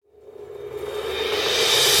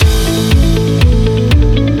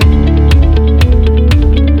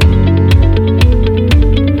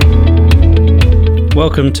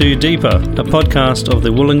Welcome to Deeper, a podcast of the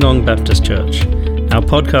Wollongong Baptist Church. Our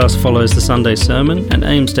podcast follows the Sunday sermon and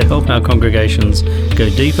aims to help our congregations go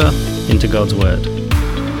deeper into God's Word.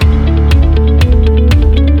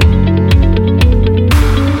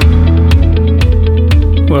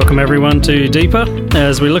 Welcome everyone to Deeper,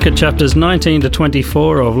 as we look at chapters 19 to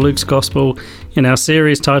 24 of Luke's Gospel in our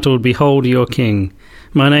series titled Behold Your King.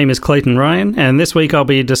 My name is Clayton Ryan, and this week I'll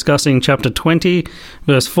be discussing chapter 20,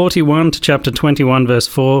 verse 41 to chapter 21, verse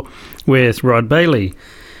 4 with Rod Bailey.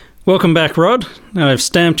 Welcome back, Rod. I've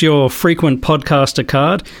stamped your frequent podcaster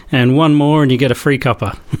card, and one more and you get a free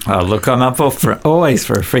cuppa. Oh, look, I'm up always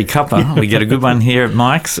for a free cuppa. We get a good one here at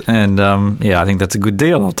Mike's, and I think that's a good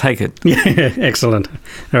deal. I'll take it. Yeah, excellent.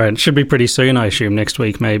 All right, it should be pretty soon, I assume, next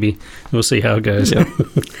week maybe. We'll see how it goes. Yep.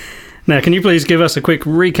 Now, can you please give us a quick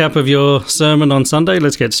recap of your sermon on Sunday?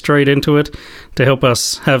 Let's get straight into it to help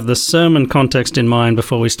us have the sermon context in mind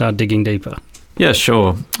before we start digging deeper. Yeah,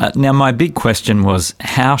 sure. Now, my big question was,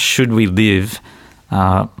 how should we live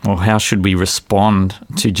or how should we respond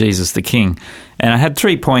to Jesus the King? And I had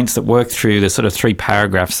 3 points that worked through the sort of 3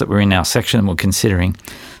 paragraphs that were in our section that we're considering.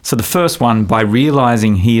 So the first one, by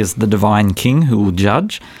realizing he is the divine King who will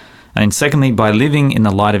judge. And secondly, by living in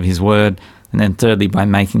the light of his word. And then thirdly, by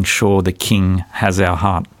making sure the King has our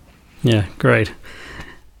heart. Yeah, great.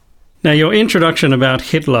 Now, your introduction about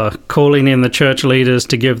Hitler calling in the church leaders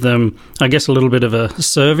to give them, I guess, a little bit of a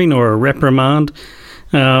serving or a reprimand,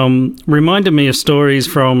 reminded me of stories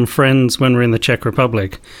from friends when we were in the Czech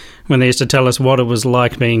Republic, when they used to tell us what it was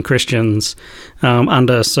like being Christians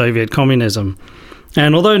under Soviet communism.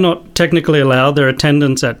 And although not technically allowed, their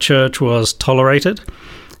attendance at church was tolerated.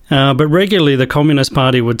 But regularly the Communist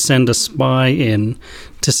Party would send a spy in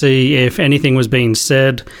to see if anything was being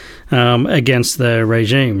said against the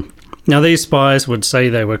regime. Now, these spies would say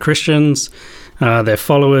they were Christians, they're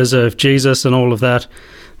followers of Jesus and all of that.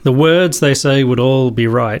 The words, they say, would all be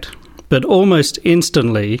right. But almost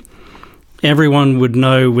instantly, everyone would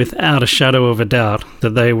know without a shadow of a doubt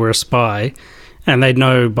that they were a spy, and they'd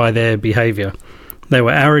know by their behaviour. They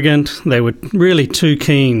were arrogant, they were really too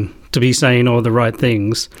keen to be saying all the right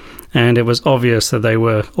things, and it was obvious that they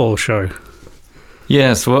were all show.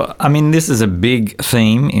 Yes, well, I mean, this is a big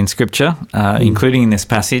theme in Scripture, including in this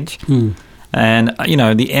passage. And, you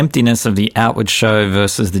know, the emptiness of the outward show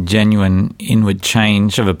versus the genuine inward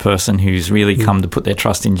change of a person who's really come to put their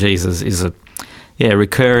trust in Jesus is a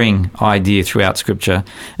recurring idea throughout Scripture.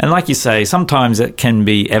 And like you say, sometimes it can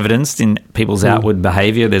be evidenced in people's outward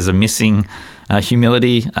behaviour. There's a missing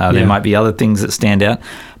humility. There might be other things that stand out.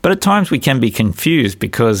 But at times we can be confused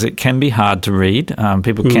because it can be hard to read.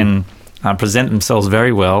 People can present themselves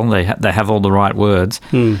very well. They have all the right words.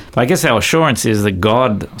 But I guess our assurance is that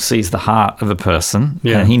God sees the heart of a person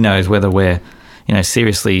and he knows whether we're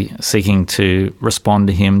seriously seeking to respond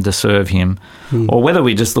to him, to serve him, or whether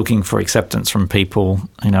we're just looking for acceptance from people,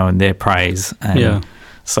 and their praise. And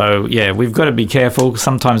so, we've got to be careful.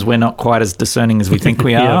 Sometimes we're not quite as discerning as we think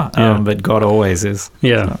we are, but God always is.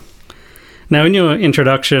 Yeah. So. Now, in your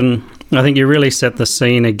introduction, I think you really set the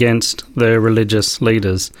scene against the religious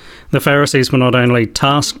leaders. The Pharisees were not only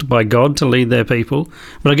tasked by God to lead their people,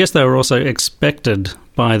 but I guess they were also expected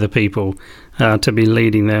by the people to be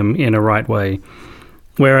leading them in a right way.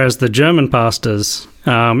 Whereas the German pastors,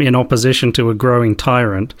 in opposition to a growing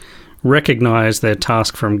tyrant, recognized their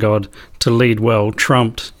task from God to lead well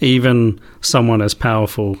trumped even someone as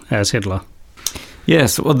powerful as Hitler.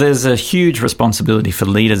 Yes, well, there's a huge responsibility for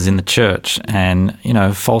leaders in the church, and,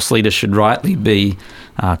 false leaders should rightly be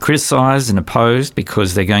criticised and opposed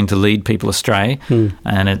because they're going to lead people astray.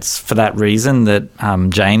 And it's for that reason that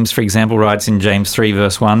James, for example, writes in James 3,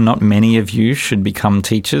 verse 1, "Not many of you should become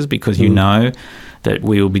teachers because you know that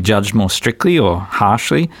we will be judged more strictly or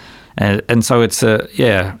harshly." And so it's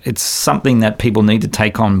something that people need to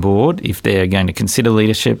take on board if they're going to consider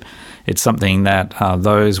leadership. It's something that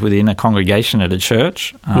those within a congregation at a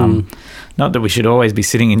church, not that we should always be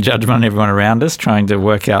sitting in judgment on everyone around us, trying to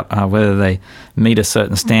work out whether they meet a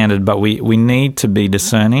certain standard, but we need to be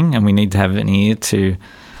discerning and we need to have an ear to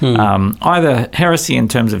either heresy in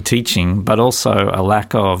terms of teaching, but also a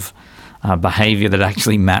lack of behaviour that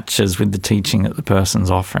actually matches with the teaching that the person's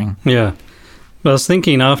offering. Yeah. Well, I was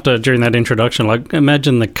thinking during that introduction,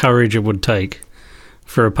 imagine the courage it would take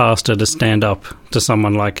for a pastor to stand up to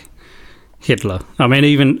someone like Hitler. I mean,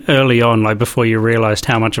 even early on, before you realised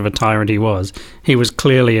how much of a tyrant he was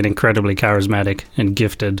clearly an incredibly charismatic and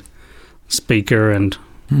gifted speaker and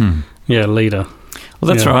leader.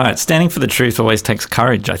 Well, that's right. Standing for the truth always takes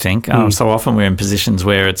courage, I think. So often we're in positions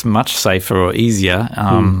where it's much safer or easier,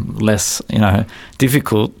 less,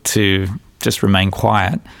 difficult to just remain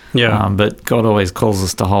quiet. Yeah. But God always calls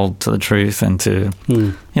us to hold to the truth and to,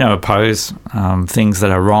 oppose things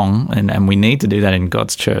that are wrong. And we need to do that in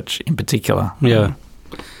God's church in particular. Yeah.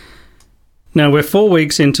 Now, we're 4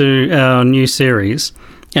 weeks into our new series,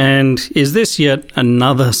 and is this yet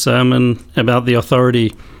another sermon about the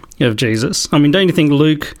authority of Jesus? I mean, don't you think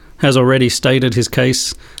Luke has already stated his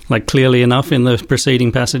case clearly enough in the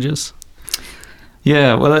preceding passages?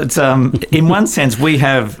 Yeah, well, it's in one sense we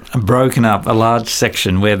have broken up a large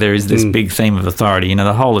section where there is this big theme of authority.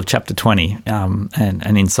 The whole of chapter 20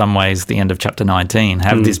 and in some ways the end of chapter 19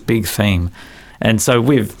 have this big theme. And so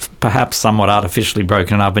we've perhaps somewhat artificially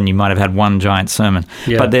broken it up, and you might have had one giant sermon.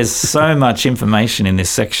 Yeah. But there's so much information in this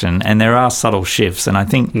section, and there are subtle shifts. And I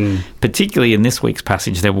think particularly in this week's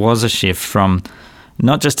passage, there was a shift from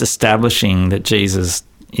not just establishing that Jesus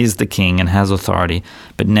is the king and has authority,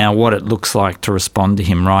 but now what it looks like to respond to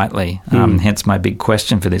him rightly. Hence my big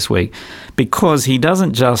question for this week. Because he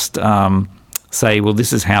doesn't just say, well,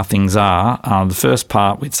 this is how things are. The first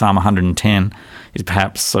part with Psalm 110 is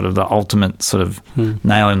perhaps sort of the ultimate sort of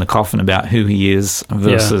nail in the coffin about who he is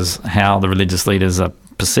versus how the religious leaders are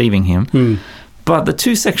perceiving him. But the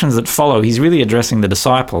two sections that follow, he's really addressing the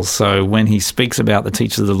disciples. So when he speaks about the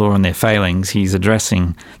teachers of the law and their failings, he's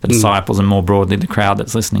addressing the disciples and more broadly the crowd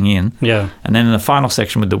that's listening in. Yeah. And then in the final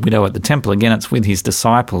section with the widow at the temple, again, it's with his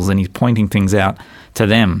disciples and he's pointing things out to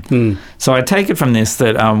them. So I take it from this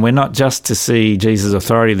that we're not just to see Jesus'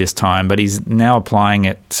 authority this time, but he's now applying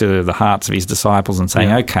it to the hearts of his disciples and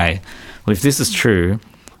saying, okay, well, if this is true,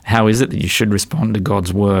 how is it that you should respond to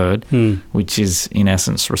God's word, which is, in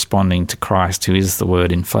essence, responding to Christ, who is the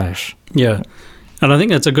word in flesh? Yeah. And I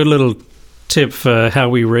think that's a good little tip for how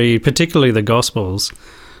we read, particularly the Gospels,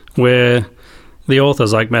 where the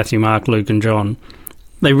authors like Matthew, Mark, Luke, and John,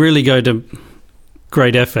 they really go to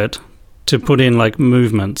great effort to put in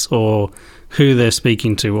movements or who they're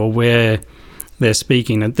speaking to or where they're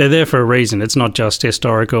speaking. They're there for a reason. It's not just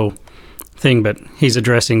historical thing, but he's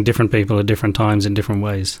addressing different people at different times in different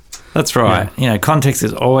ways. That's right. Yeah. Context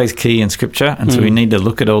is always key in Scripture, and so we need to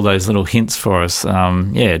look at all those little hints for us.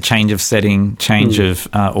 Change of setting, change of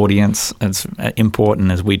audience. It's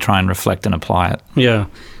important as we try and reflect and apply it. Yeah.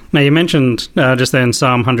 Now, you mentioned just then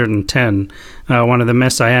Psalm 110, one of the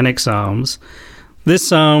Messianic Psalms. This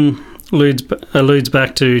psalm alludes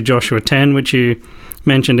back to Joshua 10, which you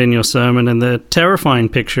mentioned in your sermon, and the terrifying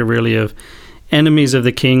picture really of enemies of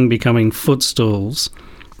the king becoming footstools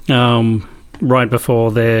right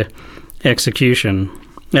before their execution.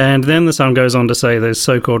 And then the psalm goes on to say those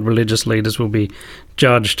so-called religious leaders will be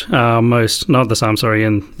judged in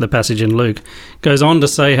the passage in Luke, goes on to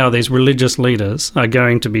say how these religious leaders are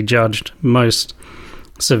going to be judged most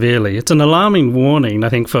severely. It's an alarming warning, I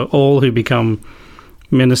think, for all who become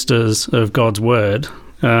ministers of God's word.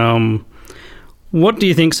 What do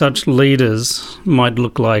you think such leaders might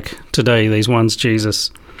look like today, these ones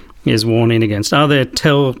Jesus is warning against? Are there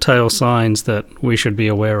telltale signs that we should be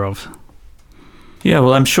aware of? Yeah,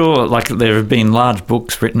 well, I'm sure there have been large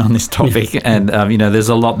books written on this topic and, there's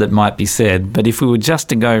a lot that might be said. But if we were just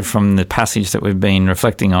to go from the passage that we've been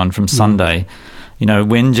reflecting on from Sunday,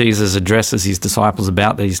 when Jesus addresses his disciples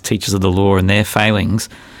about these teachers of the law and their failings,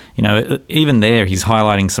 even there he's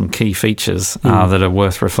highlighting some key features that are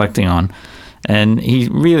worth reflecting on. And he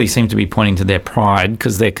really seemed to be pointing to their pride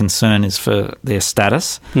because their concern is for their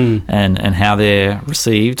status and how they're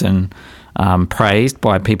received and praised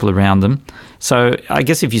by people around them. So I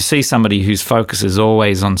guess if you see somebody whose focus is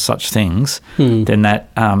always on such things, then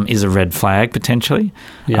that is a red flag potentially.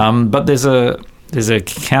 Yeah. But there's a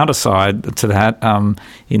counterside to that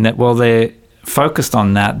in that while they're focused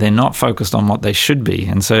on that, they're not focused on what they should be.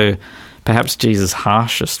 And so perhaps Jesus'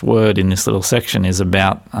 harshest word in this little section is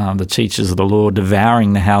about the teachers of the law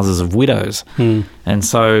devouring the houses of widows. And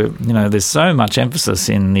so, there's so much emphasis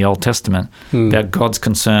in the Old Testament about God's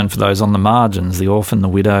concern for those on the margins, the orphan, the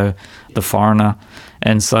widow, the foreigner.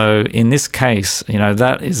 And so in this case,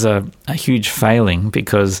 that is a huge failing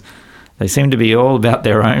because they seem to be all about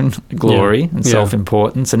their own glory and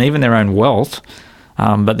self-importance and even their own wealth,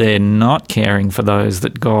 but they're not caring for those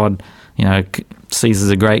that God sees as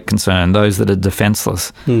a great concern, those that are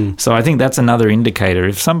defenseless. So I think that's another indicator.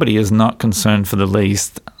 If somebody is not concerned for the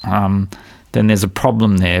least, then there's a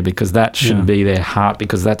problem there because that should be their heart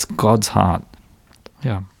because that's God's heart.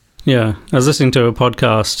 Yeah. Yeah. I was listening to a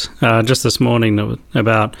podcast just this morning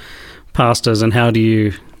about pastors and how do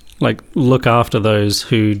you look after those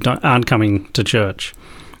who aren't coming to church.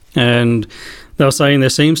 And they were saying there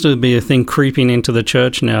seems to be a thing creeping into the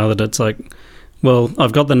church now that it's well,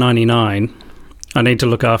 I've got the 99. I need to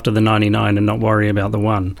look after the 99 and not worry about the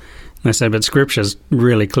one. They say, but Scripture's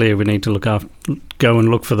really clear. We need to go and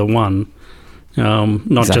look for the one,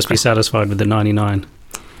 not just be satisfied with the 99.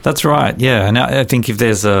 That's right, yeah. And I think if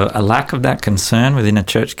there's a lack of that concern within a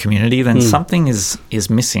church community, then something is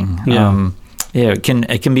missing. Yeah. It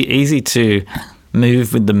can be easy to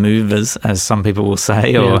move with the movers, as some people will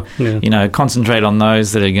say, or concentrate on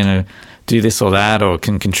those that are going to do this or that, or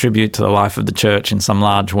can contribute to the life of the church in some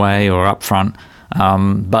large way or upfront.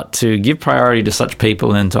 But to give priority to such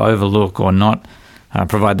people and to overlook or not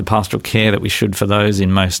provide the pastoral care that we should for those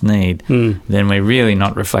in most need, then we're really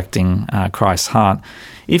not reflecting Christ's heart.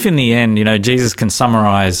 If in the end, Jesus can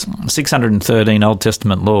summarize 613 Old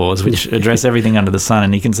Testament laws which address everything under the sun,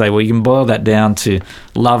 and he can say, well, you can boil that down to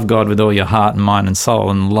love God with all your heart and mind and soul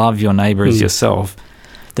and love your neighbor as yourself,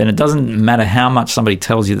 then it doesn't matter how much somebody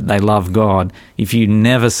tells you that they love God. If you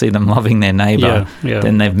never see them loving their neighbor,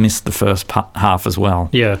 then they've missed the first half as well.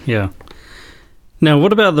 Yeah. Now,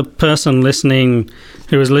 what about the person listening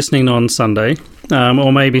who is listening on Sunday,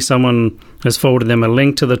 or maybe someone has forwarded them a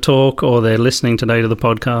link to the talk, or they're listening today to the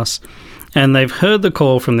podcast, and they've heard the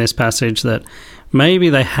call from this passage that maybe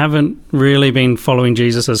they haven't really been following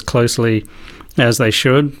Jesus as closely as they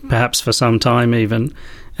should, perhaps for some time even,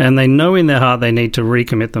 and they know in their heart they need to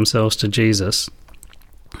recommit themselves to Jesus.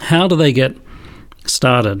 How do they get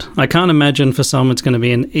started? I can't imagine for some it's going to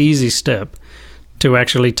be an easy step to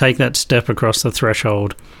actually take that step across the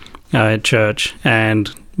threshold at church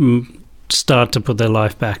and start to put their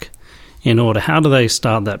life back in order. How do they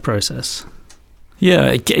start that process?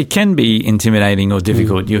 Yeah, it can be intimidating or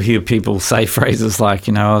difficult. You'll hear people say phrases like,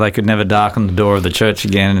 they could never darken the door of the church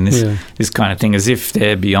again, and this kind of thing, as if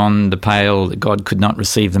they're beyond the pale, that God could not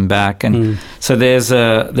receive them back. And so there's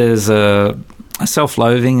a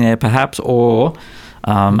self-loathing there perhaps, or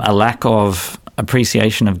a lack of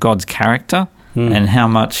appreciation of God's character and how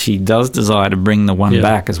much he does desire to bring the one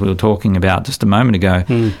back, as we were talking about just a moment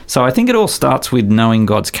ago. So I think it all starts with knowing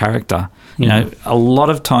God's character. A lot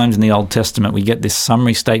of times in the Old Testament we get this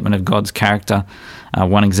summary statement of God's character.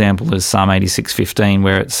 One example is Psalm 86:15,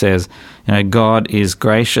 where it says, God is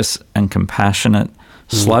gracious and compassionate,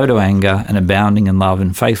 slow to anger, and abounding in love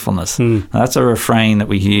and faithfulness. Now, that's a refrain that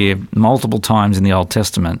we hear multiple times in the Old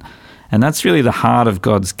Testament. And that's really the heart of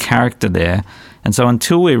God's character there. And so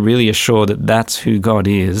until we're really assured that that's who God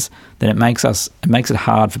is, then it makes it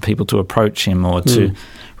hard for people to approach him or to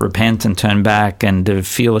repent and turn back and to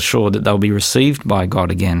feel assured that they'll be received by God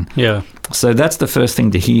again. Yeah. So that's the first thing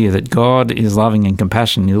to hear, that God is loving and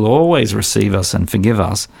compassionate. He'll always receive us and forgive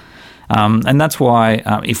us. And that's why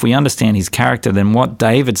if we understand his character, then what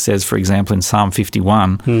David says, for example, in Psalm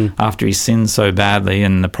 51, after he sinned so badly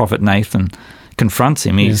and the prophet Nathan confronts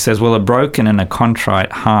him, he says, well, a broken and a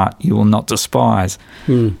contrite heart you will not despise.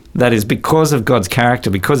 That is because of God's character,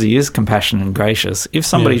 because he is compassionate and gracious. If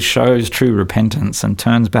somebody shows true repentance and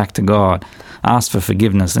turns back to God, asks for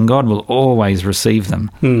forgiveness, then God will always receive them.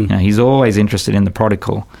 He's always interested in the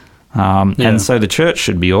prodigal. And so the church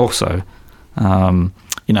should be also.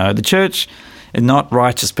 The church is not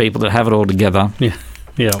righteous people that have it all together.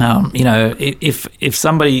 If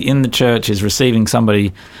somebody in the church is receiving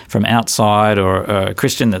somebody from outside, or a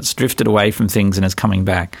Christian that's drifted away from things and is coming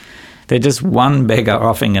back, they're just one beggar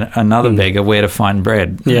offering another beggar where to find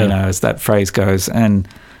bread, as that phrase goes. And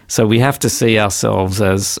so we have to see ourselves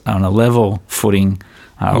as on a level footing,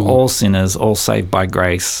 all sinners, all saved by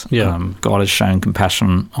grace. God has shown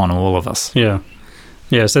compassion on all of us. So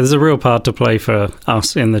there's a real part to play for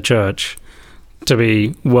us in the church to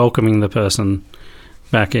be welcoming the person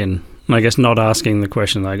back in. I guess not asking the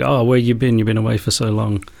question like, oh, where you been? You've been away for so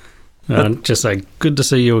long. Just say, good to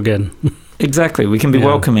see you again. Exactly. We can be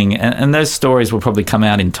welcoming. And those stories will probably come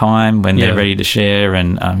out in time when they're ready to share,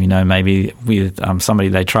 and, maybe with somebody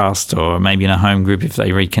they trust, or maybe in a home group if they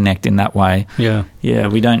reconnect in that way.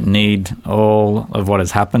 We don't need all of what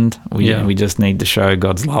has happened. We just need to show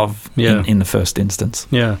God's love in the first instance.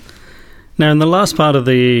 Now, in the last part of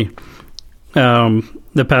the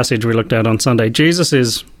passage we looked at on Sunday, Jesus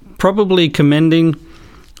is probably commending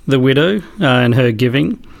the widow and her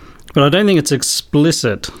giving, but I don't think it's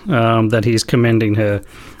explicit that he's commending her.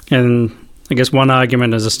 And I guess one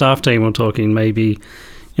argument as a staff team we're talking, maybe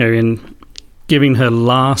in giving her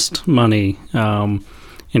last money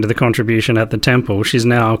into the contribution at the temple, she's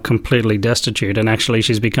now completely destitute, and actually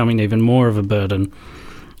she's becoming even more of a burden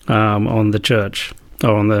on the church,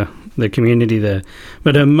 or on the community there.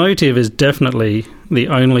 But her motive is definitely the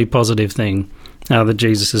only positive thing that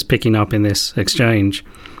Jesus is picking up in this exchange.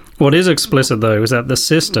 What is explicit, though, is that the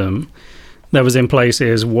system that was in place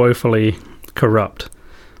is woefully corrupt.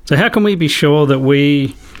 So how can we be sure that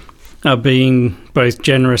we are being both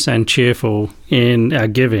generous and cheerful in our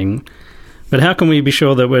giving. But how can we be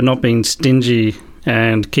sure that we're not being stingy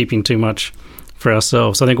and keeping too much for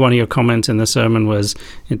ourselves? I think one of your comments in the sermon was,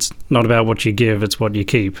 it's not about what you give, it's what you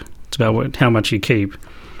keep. It's about how much you keep.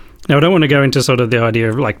 Now, I don't want to go into sort of the idea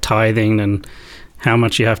of like tithing and how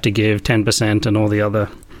much you have to give, 10% and all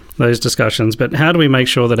those discussions, but how do we make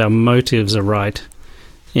sure that our motives are right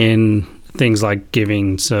in things like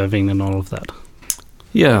giving, serving and all of that?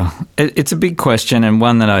 Yeah, it's a big question, and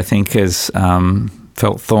one that I think has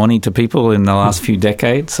felt thorny to people in the last few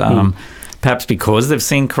decades, perhaps because they've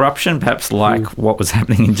seen corruption, perhaps like what was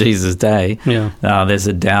happening in Jesus' day. There's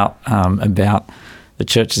a doubt about the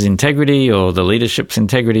church's integrity or the leadership's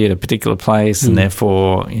integrity at a particular place, and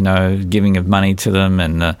therefore, giving of money to them,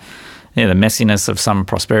 and the messiness of some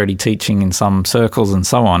prosperity teaching in some circles and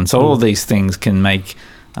so on. So all of these things can make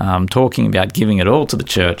talking about giving it all to the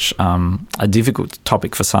church a difficult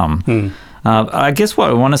topic for some. I guess what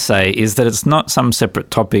I want to say is that it's not some separate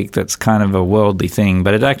topic that's kind of a worldly thing,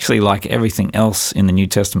 but it actually, like everything else in the New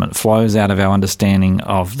Testament, flows out of our understanding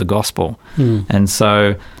of the gospel. And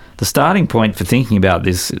so the starting point for thinking about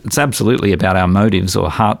this, it's absolutely about our motives or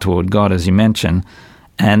heart toward God, as you mentioned,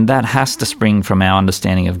 and that has to spring from our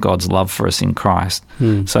understanding of God's love for us in Christ.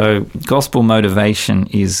 So gospel motivation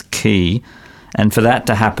is key. And for that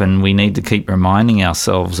to happen, we need to keep reminding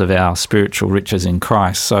ourselves of our spiritual riches in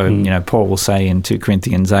Christ. So, Paul will say in 2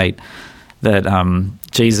 Corinthians 8 that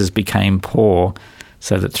Jesus became poor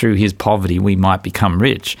so that through his poverty we might become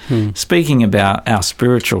rich. Speaking about our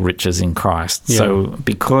spiritual riches in Christ. So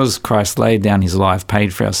because Christ laid down his life,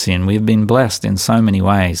 paid for our sin, we've been blessed in so many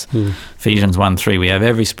ways. Ephesians 1:3, we have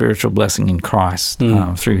every spiritual blessing in Christ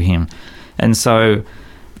through him. And so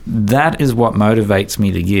that is what motivates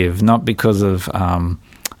me to give, not because of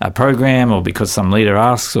a program or because some leader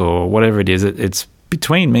asks or whatever it is. It's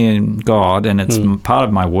between me and God, and it's part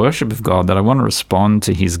of my worship of God that I want to respond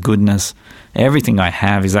to his goodness. Everything I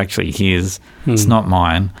have is actually his. It's not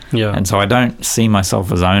mine. And so I don't see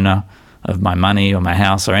myself as owner of my money or my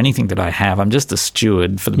house or anything that I have. I'm just a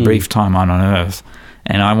steward for the brief time I'm on earth.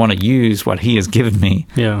 And I want to use what he has given me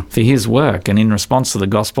for his work. And in response to the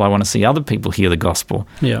gospel, I want to see other people hear the gospel.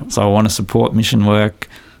 So I want to support mission work.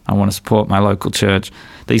 I want to support my local church.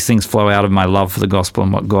 These things flow out of my love for the gospel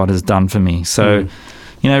and what God has done for me. So,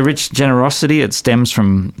 rich generosity, it stems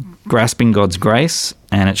from grasping God's grace,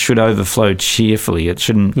 and it should overflow cheerfully. It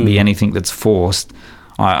shouldn't be anything that's forced.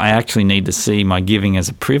 I actually need to see my giving as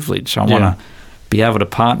a privilege. I want to be able to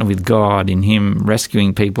partner with God in him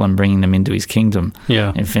rescuing people and bringing them into his kingdom.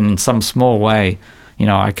 If in some small way,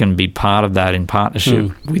 I can be part of that in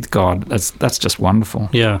partnership with God, that's just wonderful.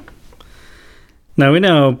 Now, in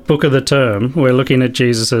our book of the term, we're looking at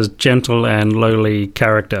Jesus' gentle and lowly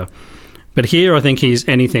character. But here I think he's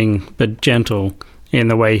anything but gentle in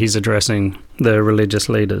the way he's addressing the religious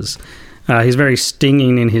leaders. He's very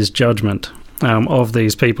stinging in his judgment of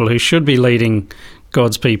these people who should be leading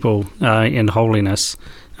God's people in holiness,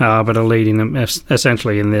 but are leading them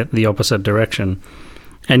essentially in the opposite direction.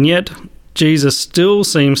 And yet, Jesus still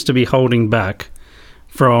seems to be holding back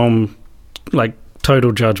from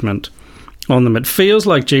total judgment on them. It feels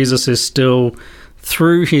like Jesus is still,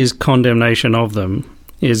 through his condemnation of them,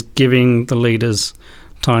 is giving the leaders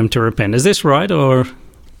time to repent. Is this right, or are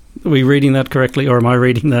we reading that correctly, or am I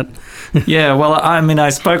reading that? Well, I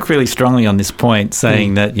spoke really strongly on this point,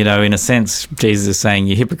 saying that, in a sense, Jesus is saying,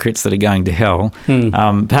 you hypocrites that are going to hell.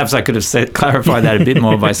 Perhaps I could have clarified that a bit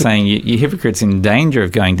more by saying, you hypocrites in danger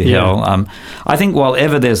of going to hell. I think while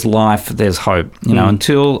ever there's life, there's hope.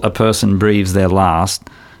 Until a person breathes their last,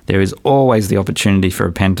 there is always the opportunity for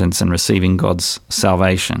repentance and receiving God's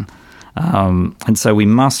salvation. And so we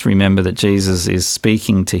must remember that Jesus is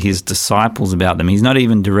speaking to his disciples about them. He's not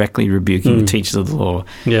even directly rebuking the teachers of the law.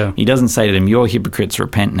 He doesn't say to them, you're hypocrites,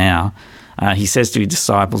 repent now. He says to his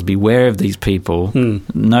disciples, beware of these people.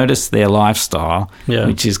 Notice their lifestyle,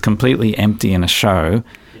 which is completely empty and a show.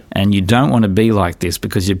 And you don't want to be like this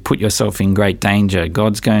because you put yourself in great danger.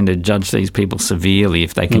 God's going to judge these people severely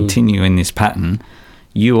if they continue in this pattern.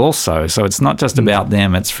 You also. So it's not just about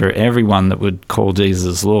them, it's for everyone that would call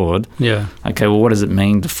Jesus Lord. Okay, well, what does it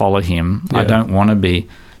mean to follow him? I don't want to be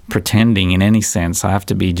pretending in any sense. I have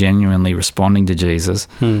to be genuinely responding to Jesus.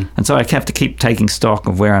 And so I have to keep taking stock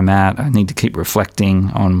of where I'm at. I need to keep reflecting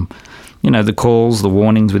on, the calls, the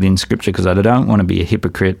warnings within Scripture, because I don't want to be a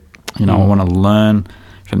hypocrite. I want to learn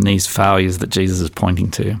from these failures that Jesus is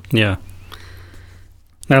pointing to.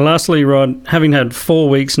 Now, lastly, Rod, having had 4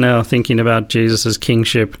 weeks now thinking about Jesus'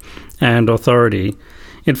 kingship and authority,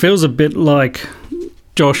 it feels a bit like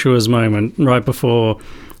Joshua's moment right before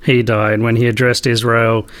he died when he addressed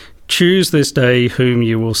Israel choose this day whom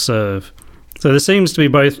you will serve. So there seems to be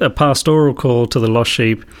both a pastoral call to the lost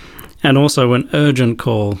sheep and also an urgent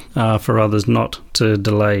call for others not to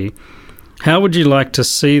delay. How would you like to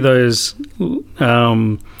see those who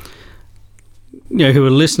are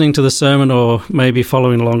listening to the sermon or maybe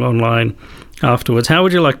following along online afterwards, how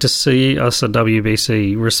would you like to see us at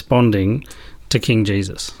WBC responding to King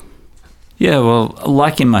Jesus? Yeah, well,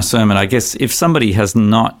 like in my sermon, I guess if somebody has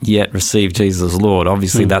not yet received Jesus as Lord,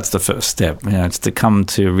 obviously that's the first step. It's to come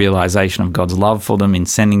to realization of God's love for them in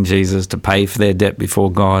sending Jesus to pay for their debt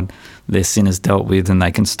before God. Their sin is dealt with, and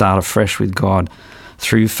they can start afresh with God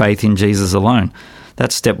through faith in Jesus alone.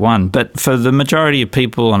 That's step one. But for the majority of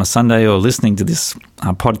people on a Sunday or listening to this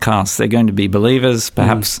podcast, they're going to be believers,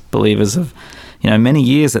 perhaps believers of many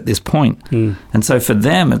years at this point. And so for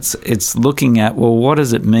them, it's looking at, well, what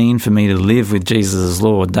does it mean for me to live with Jesus as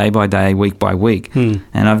Lord day by day, week by week? And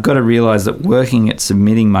I've got to realize that working at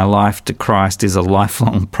submitting my life to Christ is a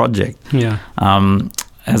lifelong project. Yeah.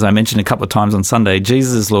 As I mentioned a couple of times on Sunday,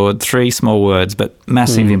 Jesus is Lord, 3 small words, but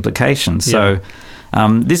massive implications. Yeah.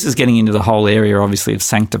 So this is getting into the whole area, obviously, of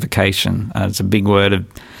sanctification. It's a big word. It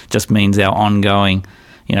just means our ongoing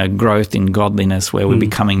growth in godliness, where we're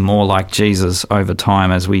becoming more like Jesus over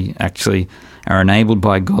time as we actually are enabled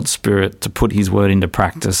by God's Spirit to put His word into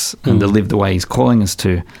practice and to live the way He's calling us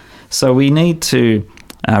to. So we need to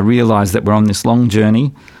realize that we're on this long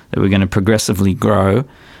journey, that we're going to progressively grow,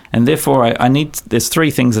 and therefore there's 3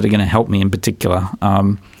 things that are going to help me in particular.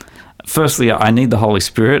 Firstly, I need the Holy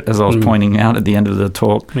Spirit, as I was pointing out at the end of the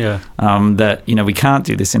talk, that we can't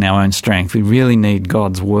do this in our own strength. We really need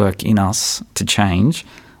God's work in us to change,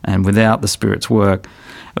 and without the Spirit's work.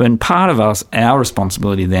 And part of our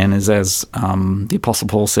responsibility then is, as the Apostle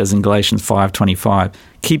Paul says in Galatians 5:25,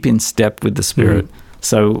 keep in step with the Spirit.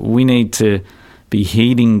 So we need to be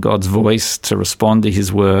heeding God's voice to respond to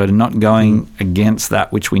His word and not going against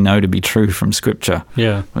that which we know to be true from Scripture.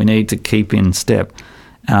 Yeah. We need to keep in step.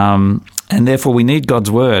 And therefore we need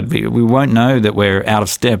God's word. We won't know that we're out of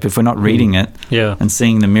step if we're not reading it and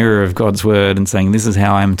seeing the mirror of God's word and saying, this is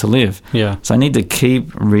how I am to live. Yeah. So I need to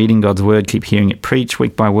keep reading God's word, keep hearing it preached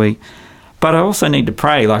week by week. But I also need to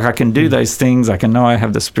pray. Like, I can do those things. I can know I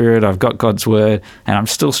have the Spirit. I've got God's word, and I'm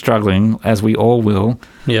still struggling, as we all will,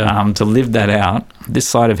 to live that out. This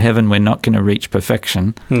side of heaven, we're not going to reach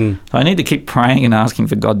perfection. So I need to keep praying and asking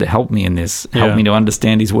for God to help me in this, help me to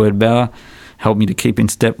understand His word better, help me to keep in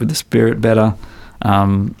step with the Spirit better.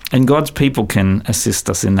 And God's people can assist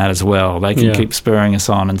us in that as well. They can keep spurring us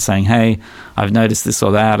on and saying, hey, I've noticed this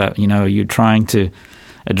or that. You're trying to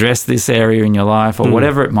address this area in your life, or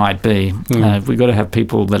whatever it might be. We've got to have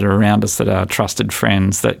people that are around us that are trusted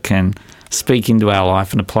friends that can speak into our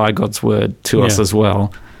life and apply God's word to us as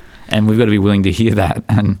well. And we've got to be willing to hear that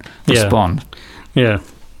and respond. Yeah.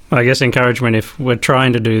 I guess encouragement, if we're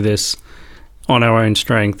trying to do this on our own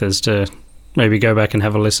strength, is to maybe go back and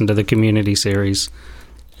have a listen to the community series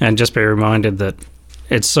and just be reminded that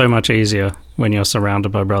it's so much easier when you're surrounded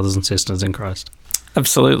by brothers and sisters in Christ.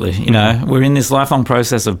 Absolutely. We're in this lifelong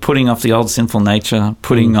process of putting off the old sinful nature,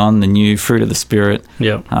 putting on the new fruit of the Spirit.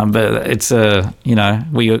 Yeah. But it's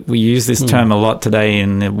we use this term a lot today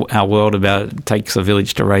in our world about it takes a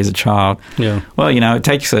village to raise a child. Yeah. Well, it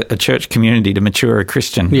takes a church community to mature a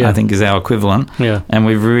Christian, I think is our equivalent. Yeah. And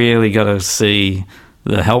we've really got to see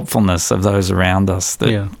the helpfulness of those around us,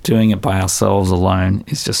 that doing it by ourselves alone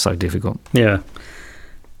is just so difficult. Yeah.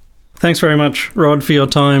 Thanks very much, Rod, for your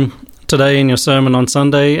time today in your sermon on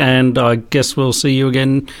Sunday, and I guess we'll see you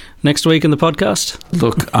again next week in the podcast.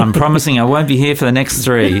 Look, I'm promising I won't be here for the next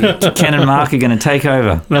 3. Ken and Mark are going to take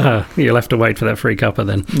over. You'll have to wait for that free cuppa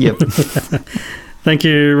then. Yep. Thank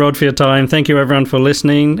you, Rod, for your time. Thank you, everyone, for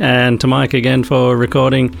listening, and to Mike again for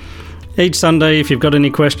recording. Each Sunday, if you've got any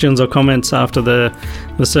questions or comments after the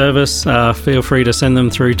service, feel free to send them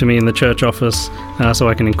through to me in the church office so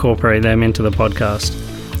I can incorporate them into the podcast.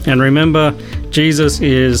 And remember, Jesus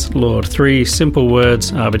is Lord. 3 simple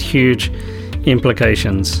words, but huge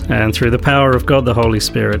implications. And through the power of God, the Holy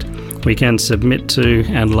Spirit, we can submit to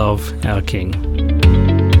and love our King.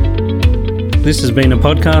 This has been a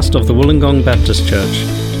podcast of the Wollongong Baptist Church.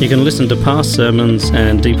 You can listen to past sermons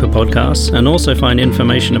and deeper podcasts, and also find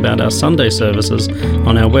information about our Sunday services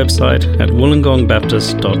on our website at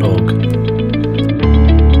wollongongbaptist.org.